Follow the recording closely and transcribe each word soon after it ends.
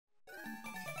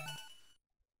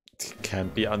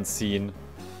Campy anziehen.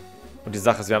 Und die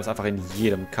Sache ist, wir haben es einfach in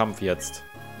jedem Kampf jetzt.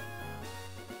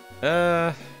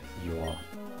 Ja.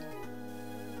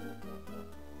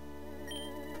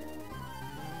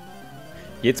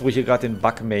 Jetzt, wo ich hier gerade den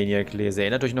Bugmaniac lese,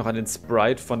 erinnert euch noch an den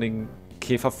Sprite von den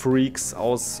Käferfreaks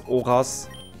aus Oras?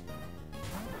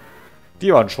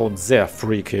 Die waren schon sehr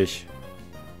freakig.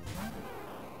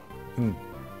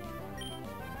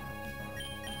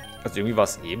 Also irgendwie war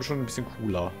es eben schon ein bisschen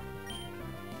cooler.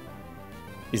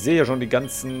 Ich sehe ja schon die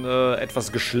ganzen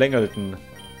etwas geschlängelten.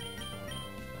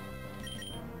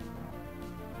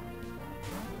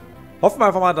 Hoffen wir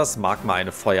einfach mal, dass Magma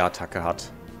eine Feuerattacke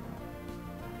hat.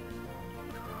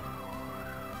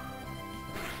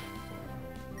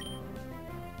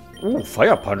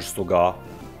 Fire Punch sogar.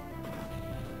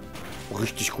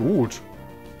 Richtig gut.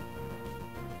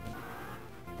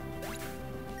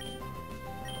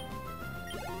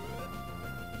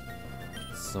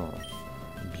 So.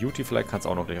 Beauty vielleicht kann es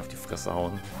auch noch gleich auf die Fresse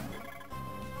hauen.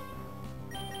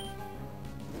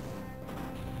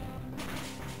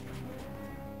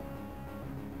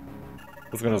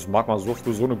 Ich wusste gar nicht, dass Magma so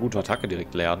früh so eine gute Attacke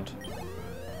direkt lernt.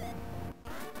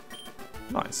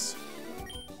 Nice.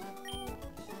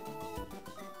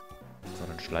 So,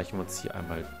 dann schleichen wir uns hier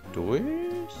einmal durch.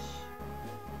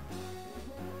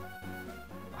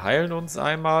 Heilen uns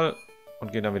einmal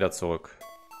und gehen dann wieder zurück.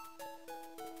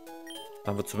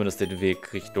 Dann haben wir zumindest den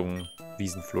Weg Richtung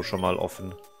Wiesenfloh schon mal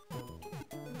offen.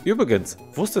 Übrigens,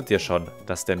 wusstet ihr schon,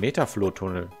 dass der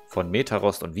Metaflohtunnel von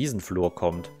Metarost und Wiesenflur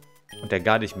kommt? Und der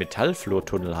gar nicht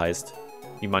Metallflurtunnel heißt,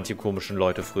 wie manche komischen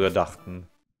Leute früher dachten.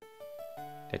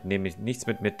 Der hat nämlich nichts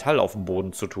mit Metall auf dem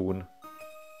Boden zu tun.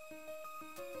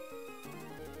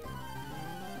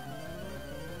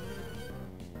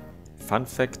 Fun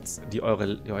Facts, die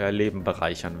euer Leben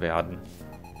bereichern werden.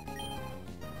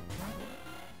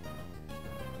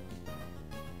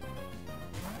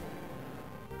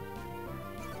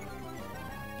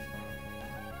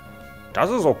 Das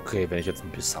ist okay, wenn ich jetzt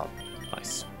einen Biss habe.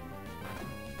 Nice.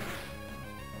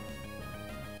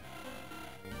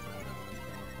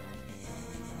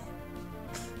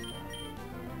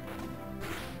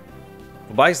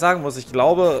 Wobei ich sagen muss, ich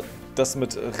glaube, das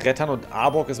mit Rettern und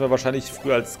Arbok ist mir wahrscheinlich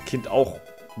früher als Kind auch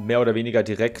mehr oder weniger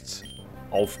direkt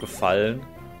aufgefallen.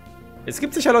 Es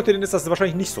gibt sicher Leute, denen ist das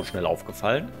wahrscheinlich nicht so schnell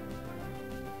aufgefallen.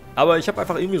 Aber ich habe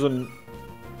einfach irgendwie so einen,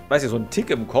 weiß ich, so einen Tick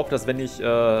im Kopf, dass wenn ich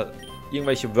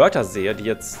irgendwelche Wörter sehe, die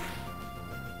jetzt...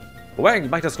 Wobei,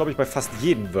 eigentlich mache ich das, glaube ich, bei fast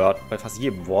jedem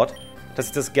Wort, dass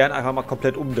ich das gerne einfach mal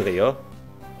komplett umdrehe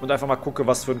und einfach mal gucke,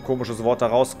 was für ein komisches Wort da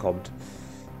rauskommt.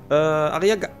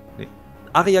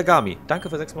 Ariagami. Danke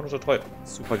für 6 Monate Treue.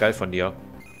 Super geil von dir.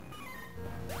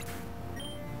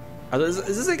 Also es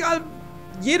ist egal,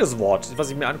 jedes Wort, was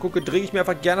ich mir angucke, drehe ich mir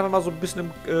einfach gerne mal so ein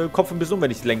bisschen im Kopf ein bisschen um,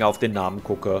 wenn ich länger auf den Namen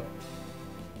gucke.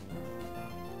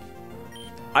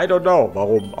 I don't know,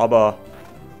 warum, aber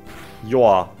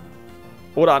joa.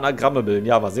 Oder Anagramme bilden.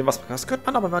 Ja, mal sehen, was könnte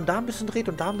man aber, wenn man da ein bisschen dreht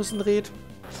und da ein bisschen dreht.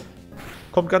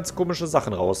 Kommt ganz komische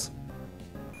Sachen raus.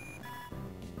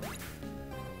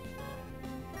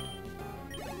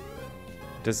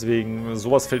 Deswegen,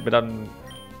 sowas fällt mir dann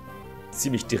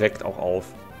ziemlich direkt auch auf.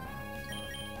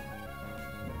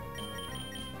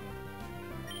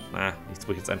 Nichts,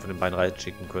 wo ich jetzt einen von den beiden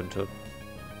reinschicken könnte.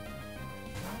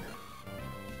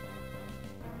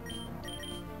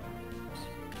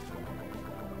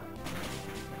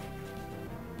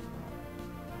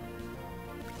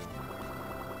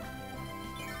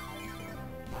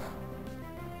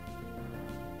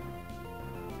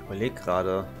 Ich überlege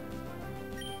gerade.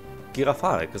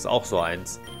 Girafarek ist auch so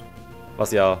eins.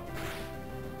 Was ja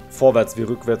vorwärts wie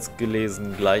rückwärts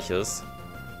gelesen gleich ist.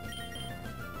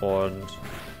 Und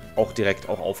auch direkt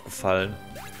auch aufgefallen.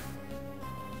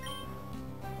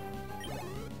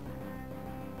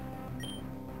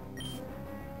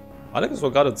 Alex ist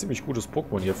doch gerade ein ziemlich gutes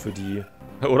Pokémon hier für die...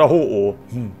 Oder Ho-Oh.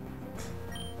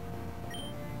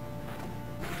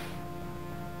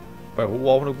 Weil Ho-Oh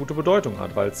auch eine gute Bedeutung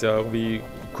hat, weil es ja irgendwie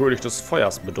König des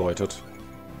Feuers bedeutet.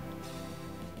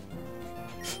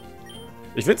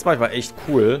 Ich finde es manchmal echt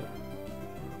cool,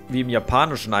 wie im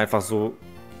Japanischen einfach so...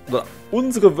 Oder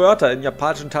unsere Wörter im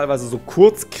Japanischen teilweise so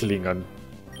kurz klingen.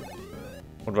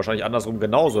 Und wahrscheinlich andersrum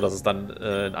genauso, dass es dann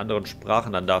in anderen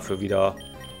Sprachen dann dafür wieder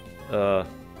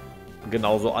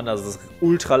genauso anders ist.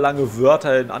 Ultra lange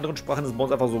Wörter in anderen Sprachen sind bei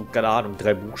uns einfach so, keine Ahnung,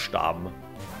 3 Buchstaben.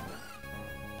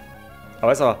 Aber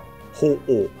weißt du,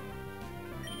 Ho-Oh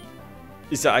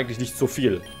ist ja eigentlich nicht so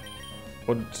viel.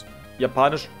 Und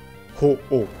Japanisch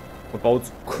Ho-Oh. Und bei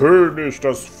uns König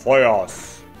des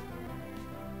Feuers.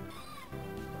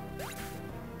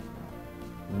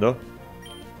 Ne?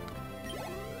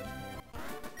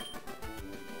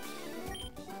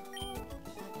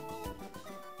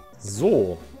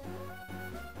 So.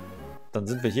 Dann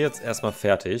sind wir hier jetzt erstmal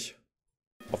fertig.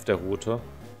 Auf der Route.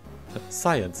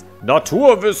 Science.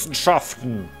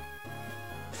 Naturwissenschaften!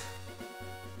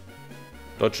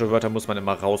 Deutsche Wörter muss man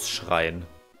immer rausschreien.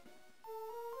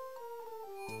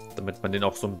 Damit man denen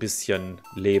auch so ein bisschen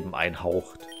Leben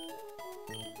einhaucht.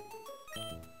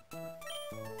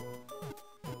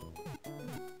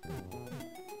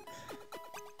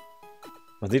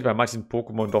 Man sieht bei manchen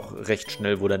Pokémon doch recht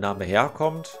schnell, wo der Name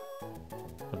herkommt.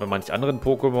 Und bei manchen anderen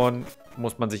Pokémon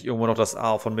muss man sich irgendwo noch das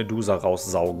A von Medusa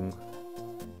raussaugen.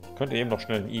 Ich könnte eben noch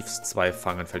schnell einen Eves 2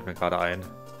 fangen, fällt mir gerade ein.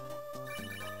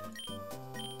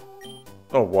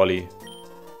 Oh, Wally.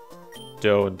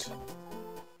 Don't.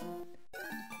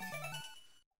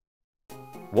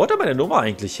 Wo hat er meine Nummer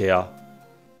eigentlich her?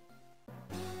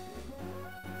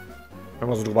 Wenn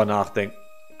man so drüber nachdenkt.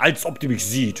 Als ob die mich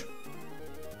sieht.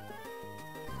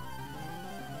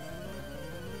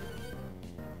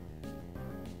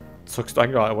 Zockst du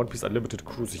eigentlich One Piece Unlimited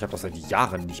Cruise? Ich habe das seit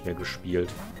Jahren nicht mehr gespielt.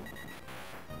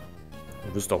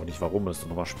 Ich wüsste auch nicht, warum es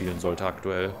nochmal spielen sollte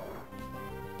aktuell.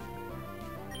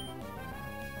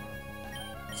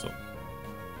 So.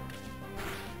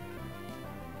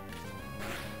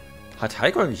 Hat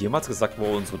Heiko eigentlich jemals gesagt, wo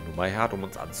er unsere Nummer her hat, um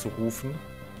uns anzurufen?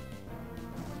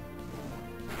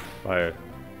 Weil,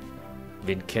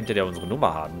 wen kennt ihr, der unsere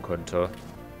Nummer haben könnte?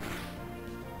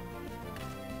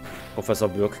 Professor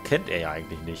Birk kennt er ja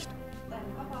eigentlich nicht.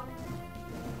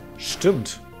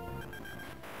 Stimmt.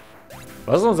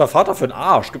 Was ist unser Vater für ein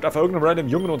Arsch? Gibt einfach irgendeinem random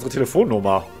Jungen unsere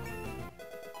Telefonnummer.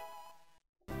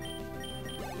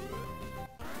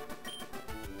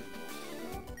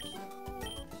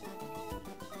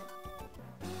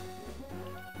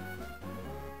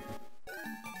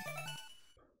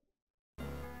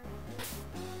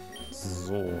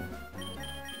 So.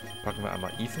 Packen wir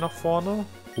einmal Eve nach vorne.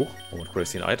 Oh, und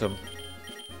Gracie ein Item.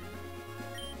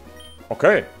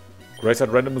 Okay. Grace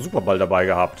hat random einen Superball dabei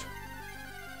gehabt.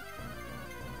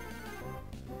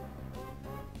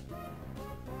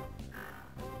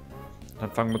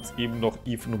 Dann fangen wir uns eben noch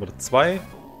Eve Nummer 2.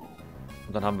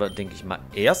 Und dann haben wir, denke ich mal,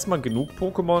 erstmal genug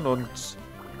Pokémon. Und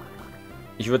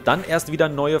ich würde dann erst wieder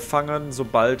neue fangen,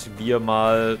 sobald wir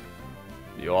mal...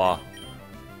 Ja.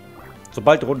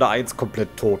 Sobald Runde 1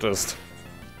 komplett tot ist.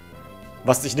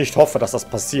 Was ich nicht hoffe, dass das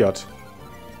passiert.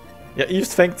 Ja,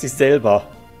 Eves fängt sich selber.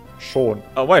 Schon.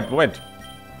 Ah, Moment.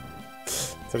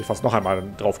 Jetzt hätte ich fast noch einmal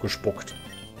drauf gespuckt.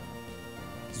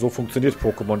 So funktioniert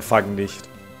Pokémon-Fangen nicht.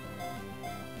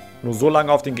 Nur so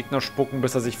lange auf den Gegner spucken,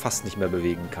 bis er sich fast nicht mehr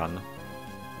bewegen kann.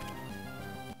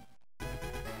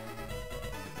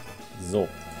 So.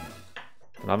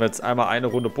 Dann haben wir jetzt einmal eine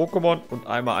Runde Pokémon und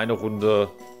einmal eine Runde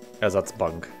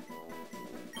Ersatzbank.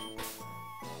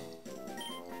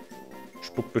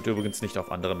 Spuck bitte übrigens nicht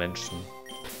auf andere Menschen.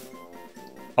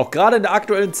 Auch gerade in der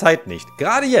aktuellen Zeit nicht.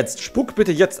 Gerade jetzt. Spuck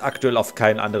bitte jetzt aktuell auf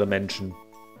keinen anderen Menschen.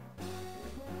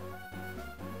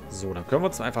 So, dann können wir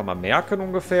uns einfach mal merken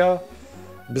ungefähr.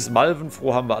 Bis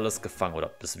Malvenfroh haben wir alles gefangen. Oder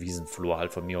bis Wiesenflur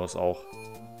halt von mir aus auch.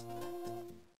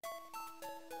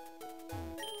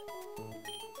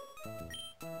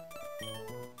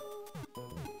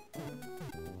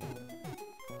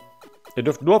 Ihr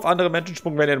dürft nur auf andere Menschen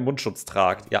spucken, wenn ihr einen Mundschutz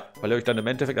tragt. Ja, weil ihr euch dann im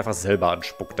Endeffekt einfach selber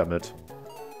anspuckt damit.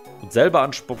 Und selber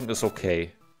anspucken ist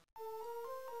okay.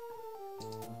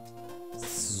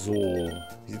 So.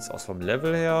 Wie sieht es aus vom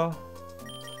Level her?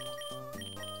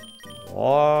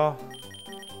 Boah.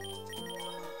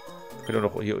 Wir können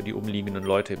doch hier die umliegenden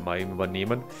Leute mal eben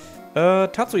übernehmen.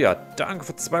 Tatsuya, danke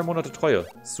für 2 Monate Treue.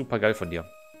 Super geil von dir.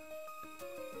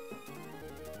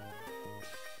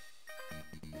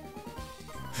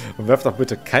 Und werft doch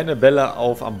bitte keine Bälle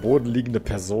auf am Boden liegende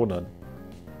Personen.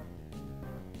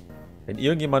 Wenn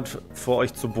irgendjemand vor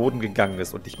euch zu Boden gegangen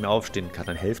ist und nicht mehr aufstehen kann,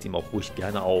 dann helft ihm auch ruhig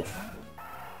gerne auf.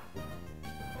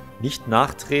 Nicht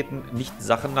nachtreten, nicht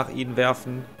Sachen nach ihnen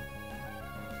werfen.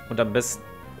 Und am besten...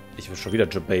 Ich bin schon wieder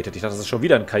gebaitet. Ich dachte, das ist schon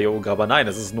wieder ein Kyogre, aber nein,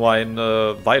 es ist nur ein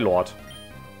Weilord.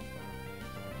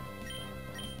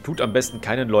 Tut am besten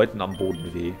keinen Leuten am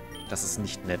Boden weh. Das ist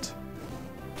nicht nett.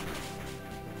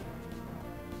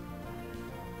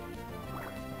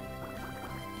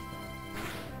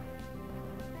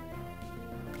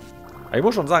 Ich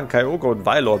muss schon sagen, Kyogre und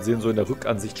Weilord sehen so in der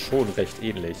Rückansicht schon recht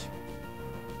ähnlich.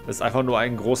 Das ist einfach nur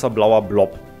ein großer blauer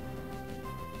Blob.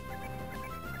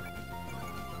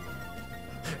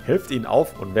 Helft ihnen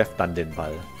auf und werft dann den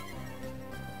Ball.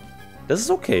 Das ist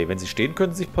okay. Wenn sie stehen,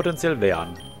 können sie sich potenziell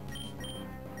wehren.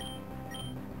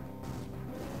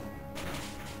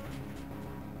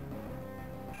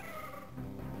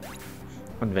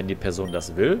 Und wenn die Person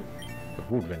das will,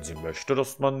 gut, wenn sie möchte,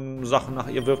 dass man Sachen nach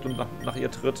ihr wirft und nach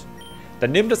ihr tritt,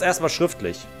 Dann nehmt es erstmal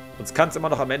schriftlich. Sonst kann es immer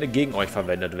noch am Ende gegen euch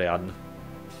verwendet werden.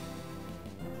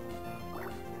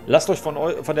 Lasst euch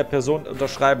von der Person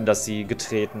unterschreiben, dass sie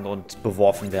getreten und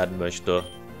beworfen werden möchte.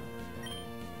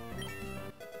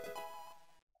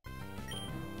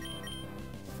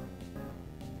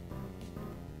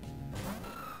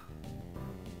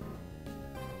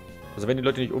 Also wenn die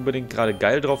Leute nicht unbedingt gerade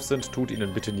geil drauf sind, tut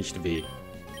ihnen bitte nicht weh.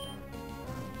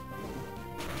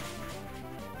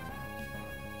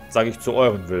 Sage ich zu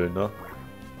euren Willen, ne?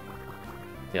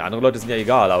 Ja, andere Leute sind ja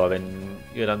egal, aber wenn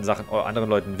ihr dann Sachen anderen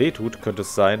Leuten wehtut, könnte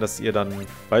es sein, dass ihr dann,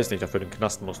 weiß nicht, dafür in den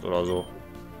Knast müsst oder so.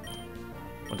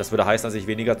 Und das würde heißen, dass ich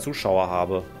weniger Zuschauer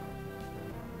habe.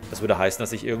 Das würde heißen,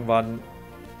 dass ich irgendwann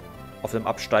auf einem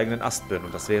absteigenden Ast bin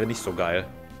und das wäre nicht so geil.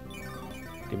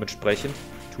 Dementsprechend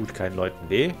tut keinen Leuten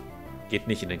weh, geht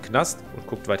nicht in den Knast und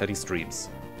guckt weiter die Streams.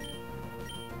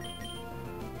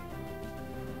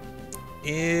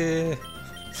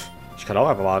 Ich kann auch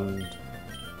einfach mal einen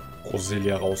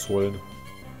Roselia rausholen.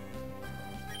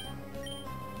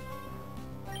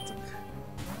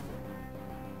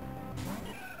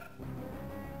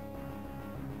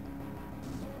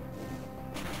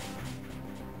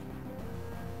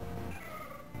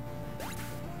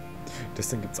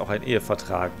 Deswegen gibt es auch einen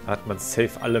Ehevertrag. Da hat man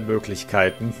safe alle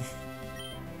Möglichkeiten.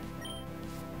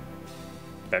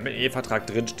 Wenn im Ehevertrag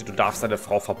drin steht, du darfst deine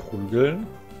Frau verprügeln,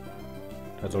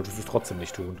 dann solltest du es trotzdem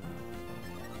nicht tun.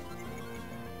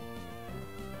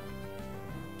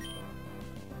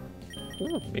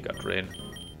 Mega Drain.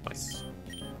 Nice.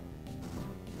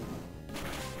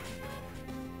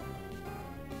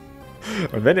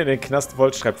 Und wenn ihr in den Knast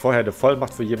wollt, schreibt vorher eine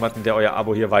Vollmacht für jemanden, der euer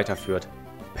Abo hier weiterführt.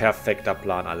 Perfekter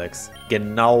Plan, Alex.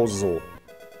 Genau so.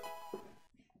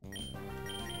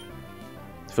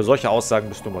 Für solche Aussagen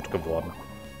bist du Mod geworden.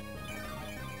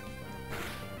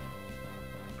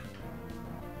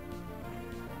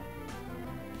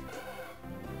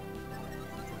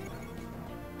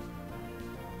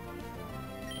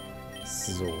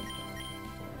 So.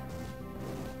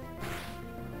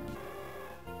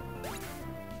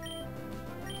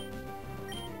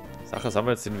 Sache ist, haben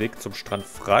wir jetzt den Weg zum Strand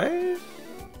frei?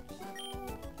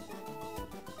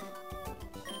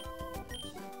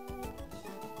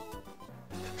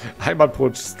 Einmal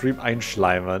pro Stream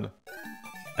einschleimen.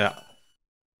 Ja.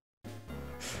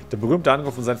 Der berühmte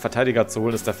Angriff, um seinen Verteidiger zu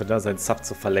holen, ist dafür da, seinen Sub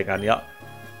zu verlängern. Ja.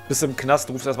 Bis im Knast,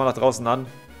 rufst erstmal nach draußen an.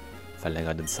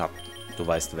 Verlänger den Sub. Du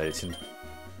weißt welchen.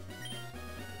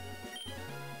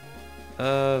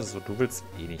 So, du willst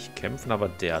eh nicht kämpfen, aber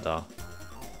der da.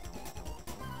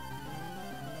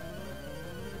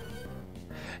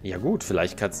 Ja gut,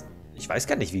 vielleicht kannst... Ich weiß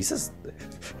gar nicht, wie ist es?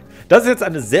 Das ist jetzt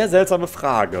eine sehr seltsame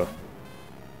Frage.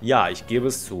 Ja, ich gebe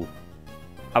es zu.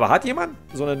 Aber hat jemand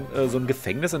so ein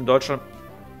Gefängnis in Deutschland...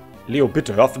 Leo,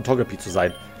 bitte, hör auf, ein Togepi zu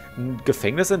sein. Ein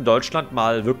Gefängnis in Deutschland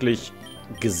mal wirklich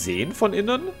gesehen von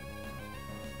innen?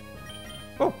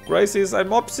 Oh, Gracie ist ein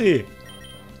Mopsi.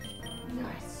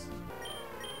 Nice.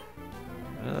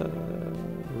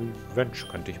 Revenge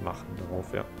könnte ich machen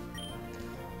darauf, ja.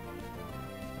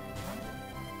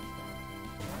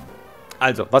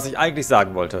 Also, was ich eigentlich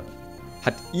sagen wollte.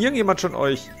 Hat irgendjemand von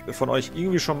euch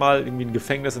irgendwie schon mal irgendwie ein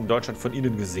Gefängnis in Deutschland von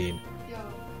innen gesehen? Ja.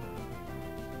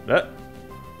 Ne?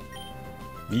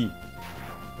 Wie?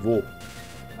 Wo?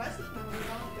 Ich weiß nicht mehr, wir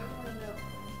waren irgendwann in der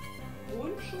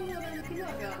Grundschule oder im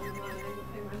Kindergarten mal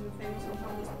im Gefängnis und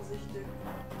haben das besichtigt.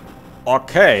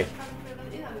 Okay. Ich kann mich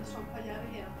daran erinnern, das ist schon ein paar Jahre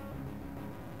her.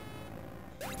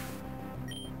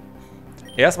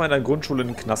 Erstmal in der Grundschule in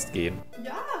den Knast gehen.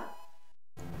 Ja!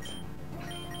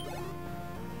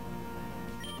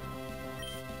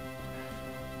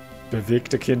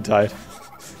 Bewegte Kindheit.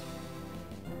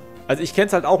 Also ich kenne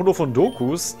es halt auch nur von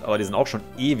Dokus, aber die sind auch schon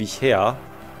ewig her.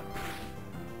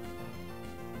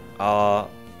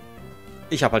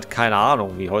 Ich habe halt keine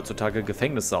Ahnung, wie heutzutage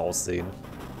Gefängnisse aussehen.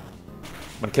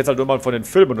 Man kennt es halt nur mal von den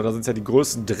Filmen und da sind es ja die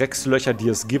größten Dreckslöcher, die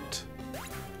es gibt.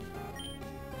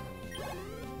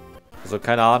 Also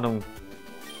keine Ahnung.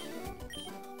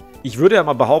 Ich würde ja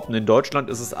mal behaupten, in Deutschland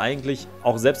ist es eigentlich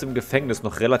auch selbst im Gefängnis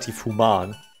noch relativ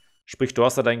human. Sprich, du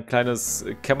hast da dein kleines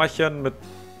Kämmerchen mit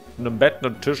einem Bett,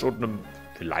 einem Tisch und einem,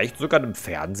 vielleicht sogar einem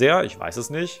Fernseher. Ich weiß es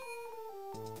nicht.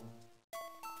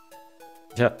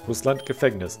 Ja, Russland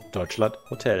Gefängnis, Deutschland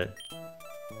Hotel.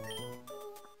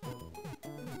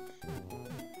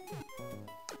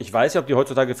 Ich weiß ja, ob die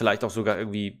heutzutage vielleicht auch sogar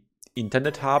irgendwie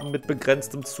Internet haben mit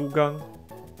begrenztem Zugang.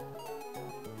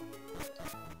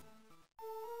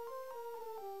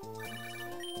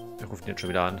 Wer ruft ihn jetzt schon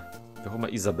wieder an? Wer auch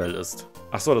immer Isabel ist.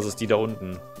 Achso, das ist die da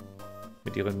unten.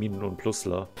 Mit ihren Minen und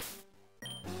Plusler.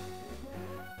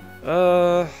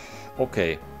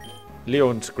 Okay. Leo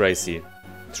und Gracie.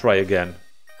 Try again.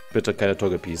 Bitte keine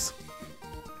Togepies.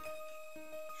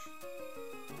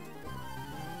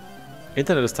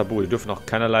 Internet ist tabu. Die dürfen auch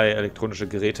keinerlei elektronische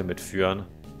Geräte mitführen.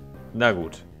 Na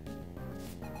gut.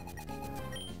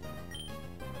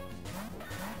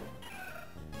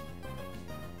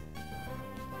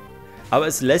 Aber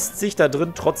es lässt sich da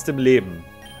drin trotzdem leben.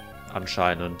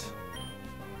 Anscheinend.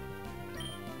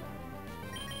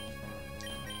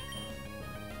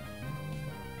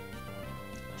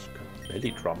 Ich könnte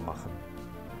Belly Drum machen.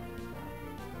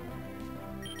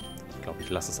 Ich glaube, ich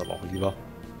lasse es aber auch lieber.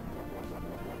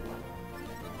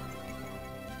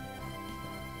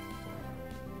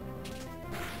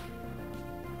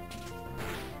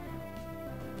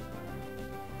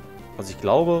 Also ich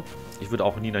glaube, ich würde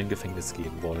auch nie in ein Gefängnis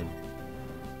gehen wollen.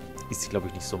 Ist, glaube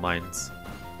ich, nicht so meins.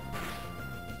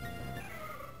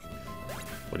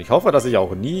 Und ich hoffe, dass ich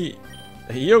auch nie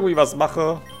irgendwie was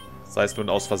mache, sei es nun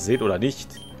aus Versehen oder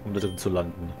nicht, um da drin zu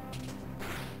landen.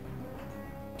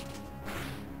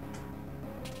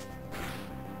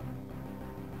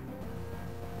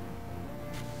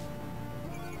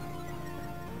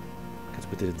 Kannst du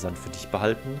bitte den Sand für dich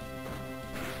behalten?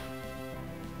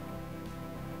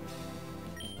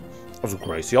 Also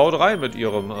Gracie haut rein mit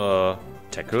ihrem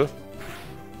Tackle.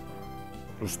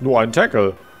 Das ist nur ein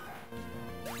Tackle.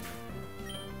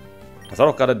 Das war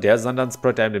doch gerade der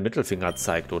Sandern-Spread, der ihm den Mittelfinger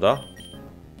zeigt, oder?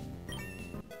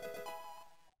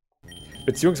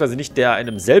 Beziehungsweise nicht der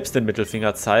einem selbst den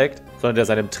Mittelfinger zeigt, sondern der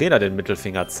seinem Trainer den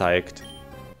Mittelfinger zeigt.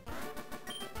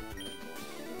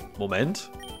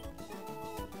 Moment.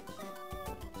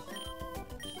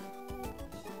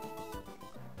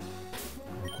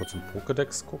 Mal kurz im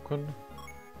Pokédex gucken.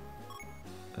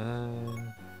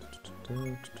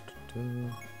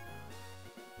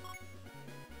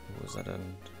 Wo ist er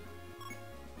denn?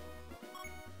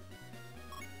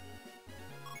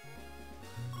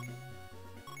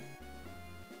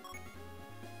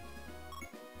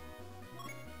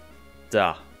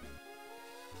 Da.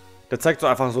 Der zeigt so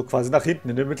einfach so quasi nach hinten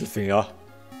in den Mittelfinger.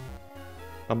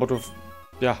 Am Motto,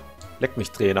 ja, leck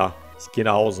mich, Trainer. Ich gehe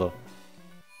nach Hause.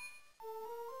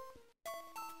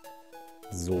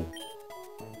 So.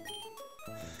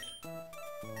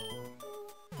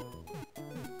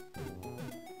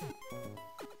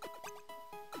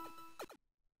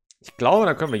 Ich glaube,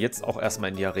 dann können wir jetzt auch erstmal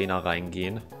in die Arena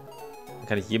reingehen. Dann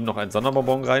kann ich jedem noch einen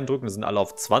Sonderbonbon reindrücken. Wir sind alle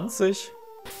auf 20.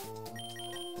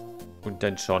 Und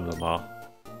dann schauen wir mal,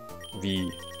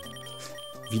 wie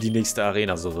die nächste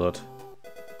Arena so wird.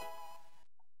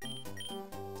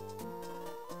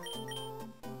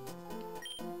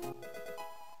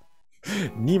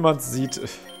 Niemand sieht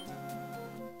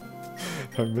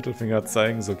beim Mittelfinger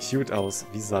zeigen so cute aus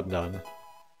wie Sandern.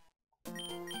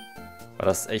 War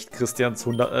das echt Christians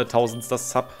 100.000.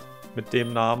 Sub mit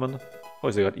dem Namen? Oh,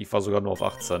 ich sehe gerade, Eve war sogar nur auf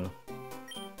 18.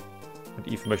 Und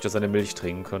Eve möchte seine Milch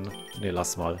trinken können. Ne,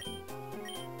 lass mal.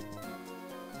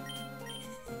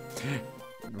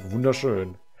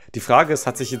 Wunderschön. Die Frage ist,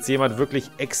 hat sich jetzt jemand wirklich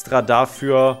extra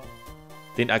dafür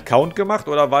den Account gemacht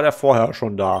oder war der vorher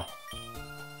schon da?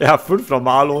 Ja, 5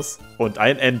 Normalos und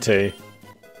ein Entei.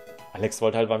 Alex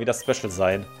wollte halt mal wieder Special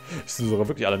sein. Das sind sogar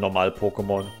wirklich alle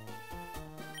Normal-Pokémon.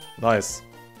 Nice.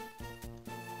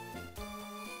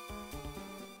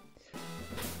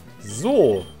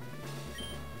 So.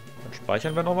 Dann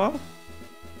speichern wir nochmal.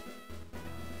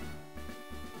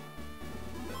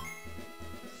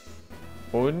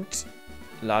 Und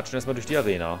latschen erstmal durch die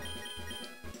Arena.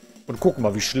 Und gucken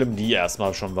mal, wie schlimm die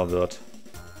erstmal schon mal wird.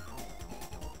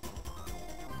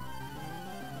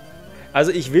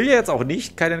 Also ich will ja jetzt auch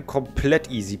nicht keinen komplett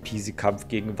easy peasy Kampf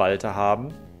gegen Walter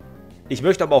haben. Ich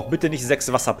möchte aber auch bitte nicht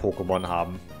 6 Wasser-Pokémon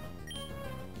haben.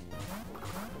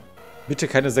 Bitte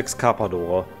keine 6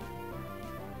 Carpadore.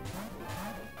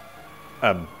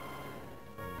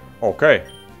 Okay.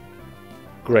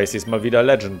 Gracie ist mal wieder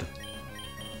Legend.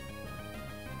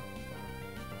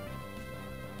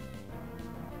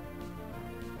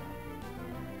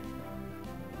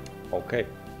 Okay.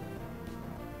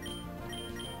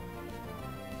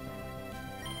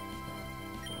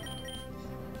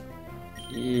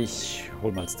 Ich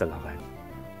hol mal Stella rein.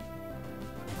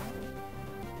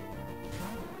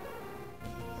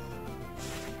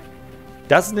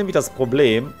 Das ist nämlich das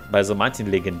Problem bei so manchen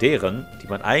Legendären, die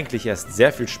man eigentlich erst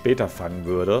sehr viel später fangen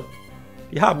würde.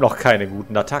 Die haben noch keine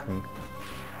guten Attacken.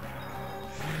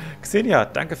 Xenia,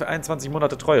 danke für 21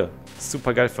 Monate Treue.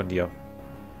 Super geil von dir.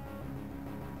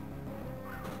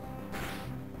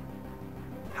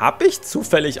 Hab ich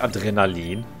zufällig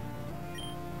Adrenalin?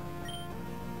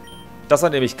 Das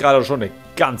hat nämlich gerade schon eine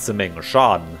ganze Menge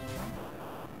Schaden.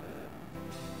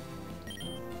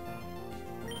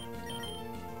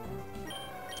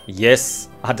 Yes!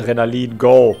 Adrenalin,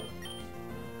 go!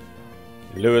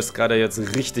 Leo ist gerade jetzt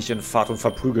richtig in Fahrt und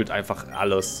verprügelt einfach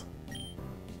alles.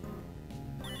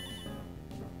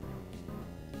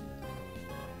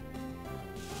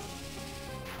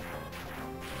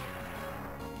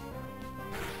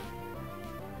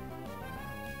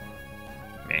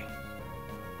 Nee.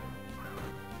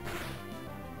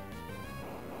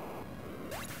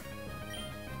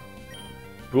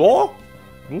 Ja,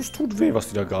 es tut weh, was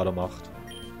die da gerade macht.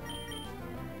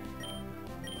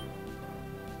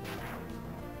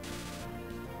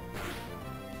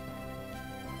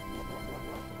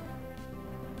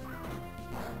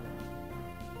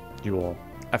 Jo,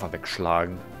 einfach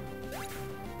wegschlagen.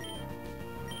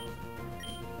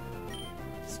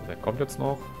 So, wer kommt jetzt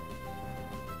noch?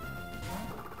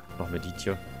 Noch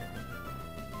Meditje.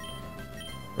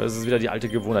 Das ist wieder die alte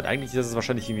Gewohnheit. Eigentlich ist es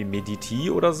wahrscheinlich irgendwie Mediti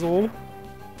oder so.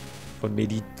 Von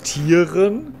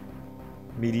Meditieren.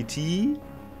 Mediti.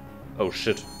 Oh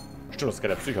shit. Stimmt, das ist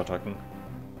keine Psychoattacken.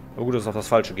 Aber gut, dass es auf das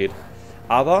Falsche geht.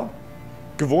 Aber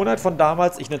Gewohnheit von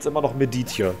damals, ich nenne es immer noch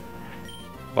Meditje.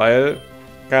 Weil,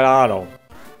 keine Ahnung.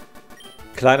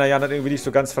 Kleiner Jan hat irgendwie nicht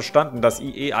so ganz verstanden, dass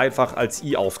IE einfach als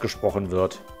I ausgesprochen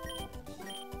wird.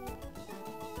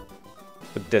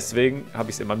 Und deswegen habe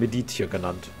ich es immer Meditje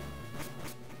genannt.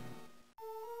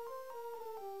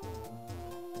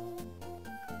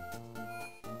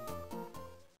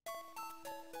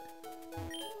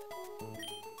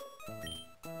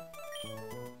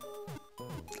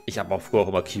 Ich habe auch früher auch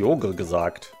immer Kyogre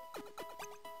gesagt.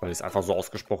 Weil ich es einfach so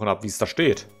ausgesprochen habe, wie es da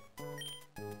steht.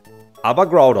 Aber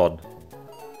Groudon.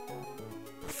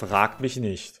 Fragt mich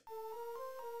nicht.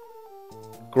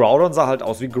 Groudon sah halt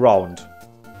aus wie Ground.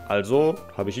 Also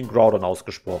habe ich ihn Groudon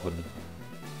ausgesprochen.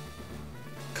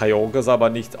 Kyogre sah aber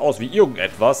nicht aus wie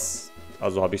irgendetwas.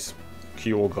 Also habe ich es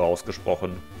Kyogre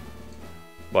ausgesprochen.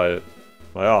 Weil,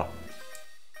 naja.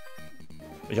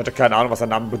 Ich hatte keine Ahnung, was der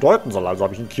Name bedeuten soll. Also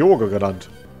habe ich ihn Kyogre genannt.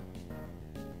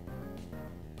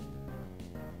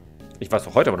 Ich weiß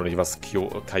noch heute aber noch nicht, was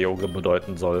Kyogre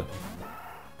bedeuten soll.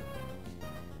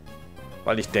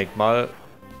 Weil ich denke mal,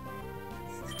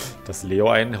 dass Leo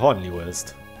ein Hornleo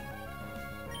ist.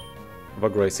 Aber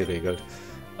Gracie regelt.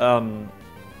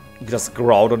 Dass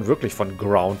Groudon wirklich von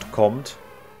Ground kommt.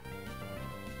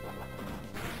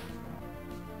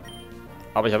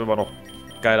 Aber ich habe immer noch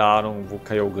keine Ahnung, wo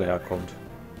Kyogre herkommt.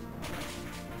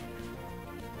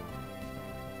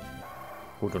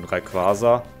 Gut, und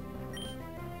Rayquaza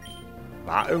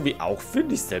war irgendwie auch,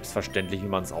 finde ich, selbstverständlich, wie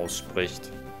man es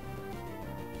ausspricht.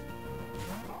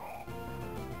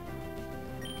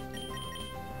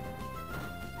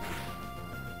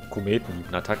 Kometenhieb,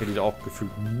 eine Attacke, die da auch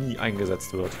gefühlt nie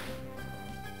eingesetzt wird.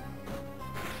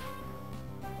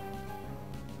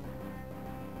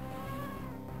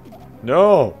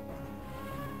 No!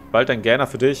 Bald ein Gerner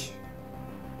für dich.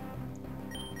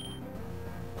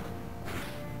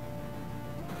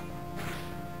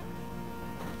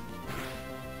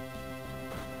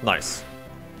 Nice.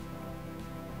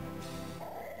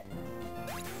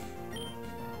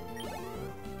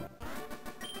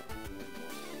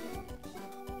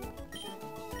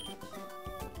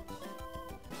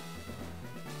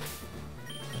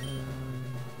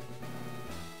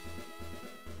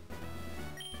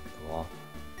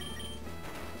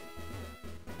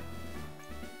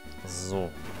 So.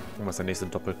 Gucken, was der nächste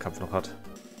Doppelkampf noch hat.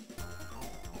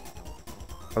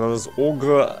 Also, dass es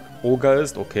Ogre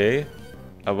ist, okay.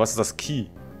 Aber was ist das Key?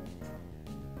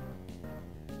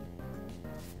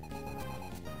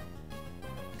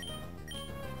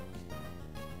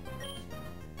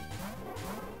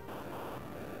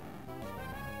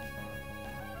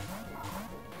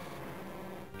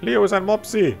 Leo ist ein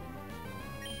Mopsi.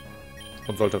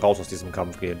 Und sollte raus aus diesem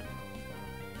Kampf gehen.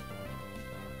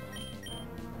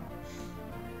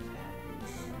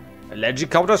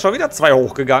 Legend-Counter ist schon wieder 2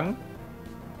 hochgegangen.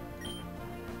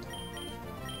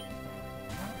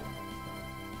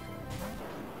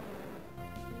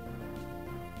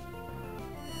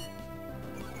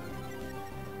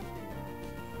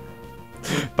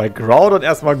 Bei Groudon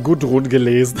erstmal Gudrun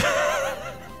gelesen.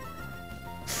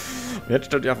 Jetzt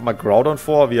stellt ihr einfach mal Groudon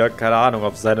vor, wie er, keine Ahnung,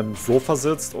 auf seinem Sofa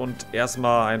sitzt und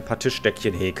erstmal ein paar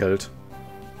Tischdeckchen häkelt.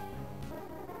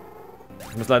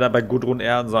 Ich muss leider bei Gudrun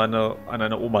eher an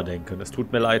eine Oma denken. Es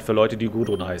tut mir leid für Leute, die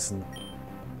Gudrun heißen.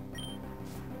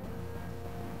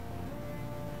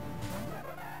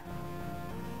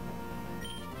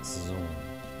 So.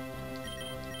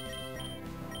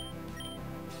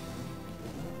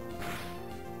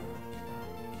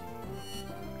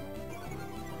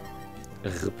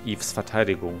 Eves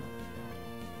Verteidigung.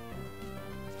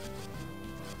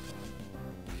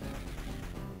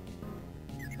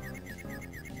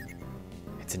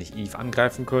 nicht, Eve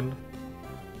angreifen können.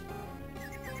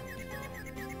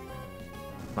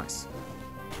 Nice.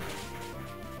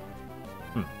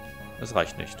 Das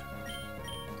reicht nicht.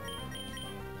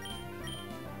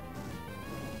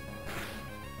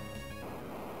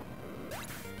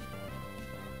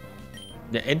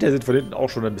 Der Ente sieht von hinten auch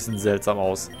schon ein bisschen seltsam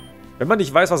aus. Wenn man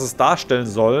nicht weiß, was es darstellen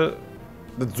soll,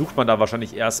 dann sucht man da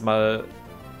wahrscheinlich erstmal,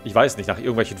 ich weiß nicht, nach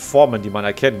irgendwelchen Formen, die man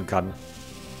erkennen kann.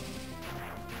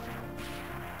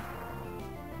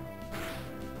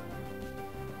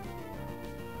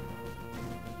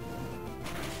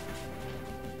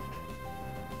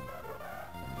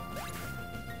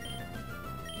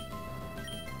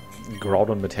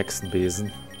 Groudon mit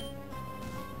Hexenbesen.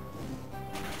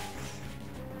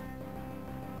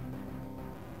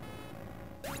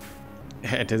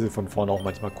 Ente sieht von vorne auch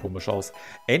manchmal komisch aus.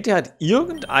 Ente hat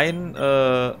irgendein,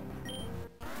 ja,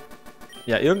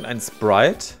 irgendein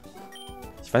Sprite.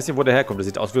 Ich weiß nicht, wo der herkommt. Der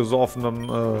sieht aus wie so auf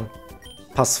einem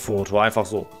Passfoto. Einfach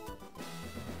so.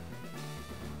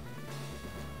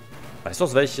 Weißt du,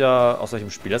 aus welchem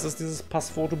Spiel das ist, dieses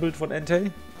Passfotobild von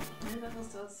Entei? Das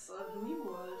ist das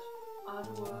Dreamworld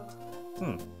Artwork.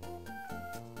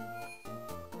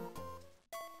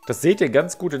 Das seht ihr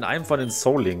ganz gut in einem von den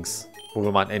Soul Links, wo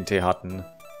wir mal ein Entei hatten.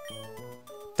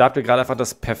 Da habt ihr gerade einfach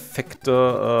das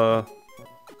perfekte,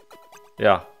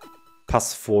 ja,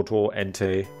 Passfoto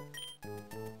Entei.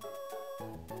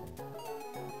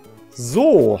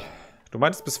 So. Du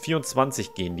meinst, bis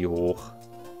 24 gehen die hoch.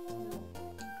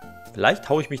 Vielleicht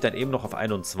haue ich mich dann eben noch auf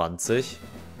 21.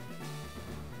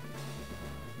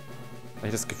 Weil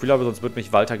ich das Gefühl habe, sonst wird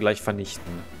mich Walter gleich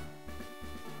vernichten.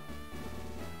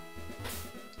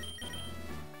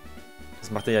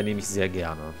 Das macht er ja nämlich sehr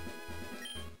gerne.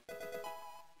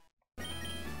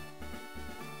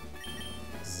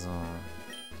 So.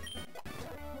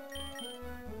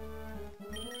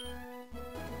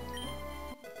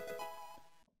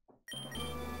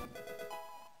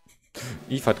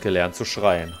 Eve hat gelernt zu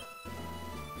schreien.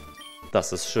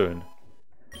 Das ist schön.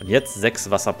 Und jetzt 6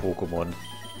 Wasser-Pokémon.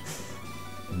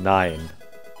 Nein.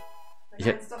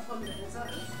 Wenn eins davon besser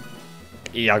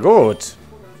ist. Ja gut. Oder so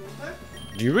halt.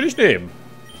 Die würde ich nehmen.